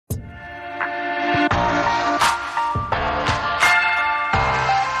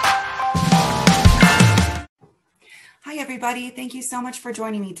everybody. Thank you so much for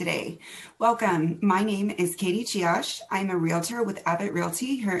joining me today. Welcome. My name is Katie Cichosz. I'm a realtor with Abbitt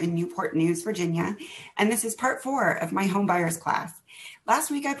Realty here in Newport News, Virginia, and this is part 4 of my home buyers class. Last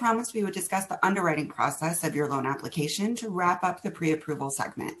week, I promised we would discuss the underwriting process of your loan application to wrap up the pre-approval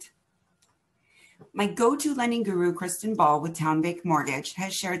segment. My go-to lending guru, Kristen Ball with Townbank Mortgage,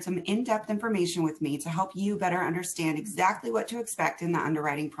 has shared some in-depth information with me to help you better understand exactly what to expect in the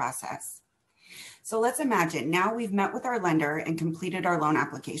underwriting process. So let's imagine now we've met with our lender and completed our loan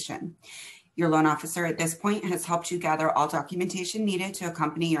application. Your loan officer at this point has helped you gather all documentation needed to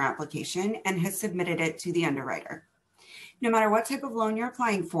accompany your application and has submitted it to the underwriter. No matter what type of loan you're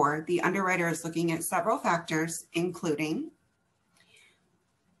applying for, the underwriter is looking at several factors, including,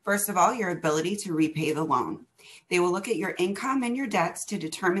 first of all, your ability to repay the loan. They will look at your income and your debts to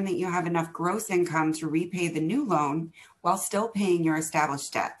determine that you have enough gross income to repay the new loan while still paying your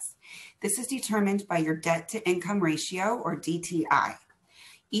established debts. This is determined by your debt to income ratio, or DTI.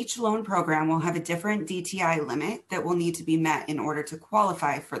 Each loan program will have a different DTI limit that will need to be met in order to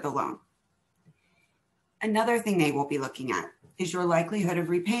qualify for the loan. Another thing they will be looking at is your likelihood of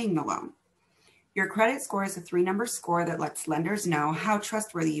repaying the loan. Your credit score is a 3-number score that lets lenders know how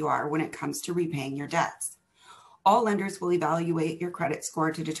trustworthy you are when it comes to repaying your debts. All lenders will evaluate your credit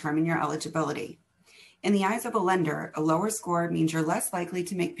score to determine your eligibility. In the eyes of a lender, a lower score means you're less likely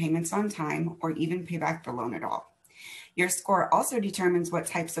to make payments on time or even pay back the loan at all. Your score also determines what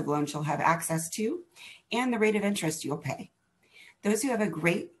types of loans you'll have access to and the rate of interest you'll pay. Those who have a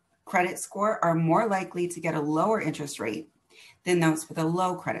great credit score are more likely to get a lower interest rate than those with a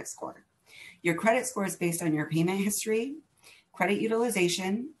low credit score. Your credit score is based on your payment history, credit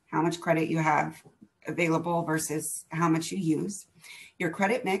utilization, how much credit you have available versus how much you use, your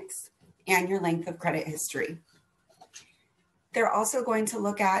credit mix, and your length of credit history. They're also going to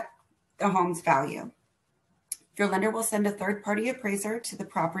look at the home's value. Your lender will send a third-party appraiser to the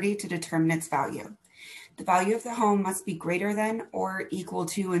property to determine its value. The value of the home must be greater than or equal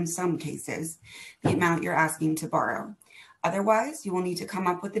to, in some cases, the amount you're asking to borrow. Otherwise, you will need to come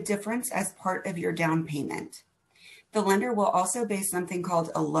up with the difference as part of your down payment. The lender will also base something called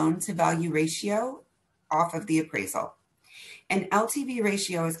a loan-to-value ratio off of the appraisal. An LTV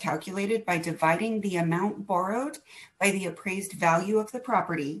ratio is calculated by dividing the amount borrowed by the appraised value of the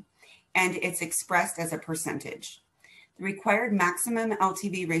property, and it's expressed as a percentage. The required maximum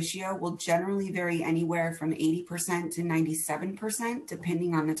LTV ratio will generally vary anywhere from 80% to 97%,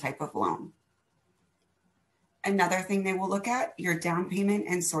 depending on the type of loan. Another thing they will look at, your down payment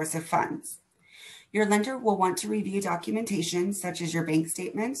and source of funds. Your lender will want to review documentation such as your bank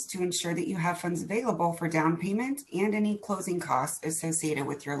statements to ensure that you have funds available for down payment and any closing costs associated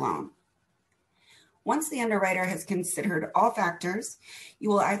with your loan. Once the underwriter has considered all factors, you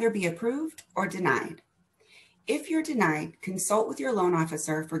will either be approved or denied. If you're denied, consult with your loan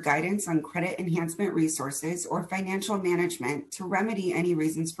officer for guidance on credit enhancement resources or financial management to remedy any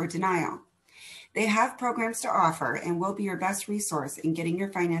reasons for denial. They have programs to offer and will be your best resource in getting your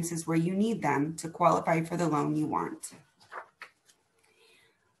finances where you need them to qualify for the loan you want.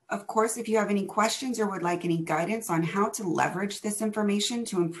 Of course, if you have any questions or would like any guidance on how to leverage this information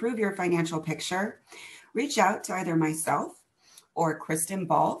to improve your financial picture, reach out to either myself or Kristen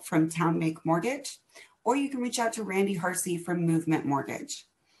Ball from Townbank Mortgage, or you can reach out to Randy Harsey from Movement Mortgage.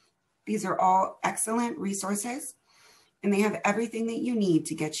 These are all excellent resources, and they have everything that you need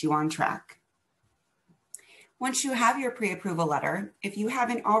to get you on track. Once you have your pre-approval letter, if you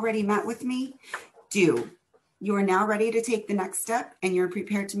haven't already met with me, do. You are now ready to take the next step and you're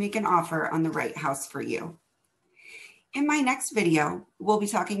prepared to make an offer on the right house for you. In my next video, we'll be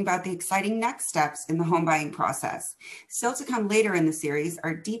talking about the exciting next steps in the home buying process. Still to come later in the series,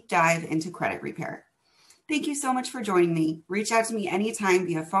 our deep dive into credit repair. Thank you so much for joining me. Reach out to me anytime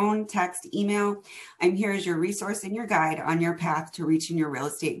via phone, text, email. I'm here as your resource and your guide on your path to reaching your real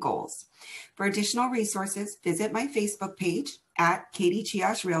estate goals. For additional resources, visit my Facebook page at Katie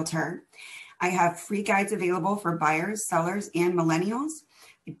Cichosz Realtor. I have free guides available for buyers, sellers, and millennials.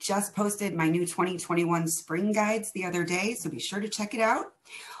 I just posted my new 2021 spring guides the other day, so be sure to check it out.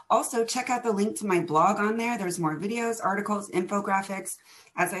 Also, check out the link to my blog on there. There's more videos, articles, infographics.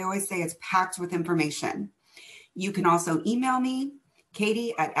 As I always say, it's packed with information. You can also email me,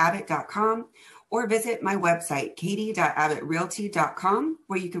 katie@abbitt.com, or visit my website, katie.abbittrealty.com,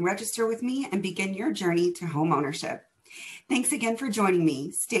 where you can register with me and begin your journey to home ownership. Thanks again for joining me.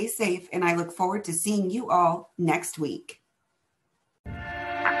 Stay safe, and I look forward to seeing you all next week.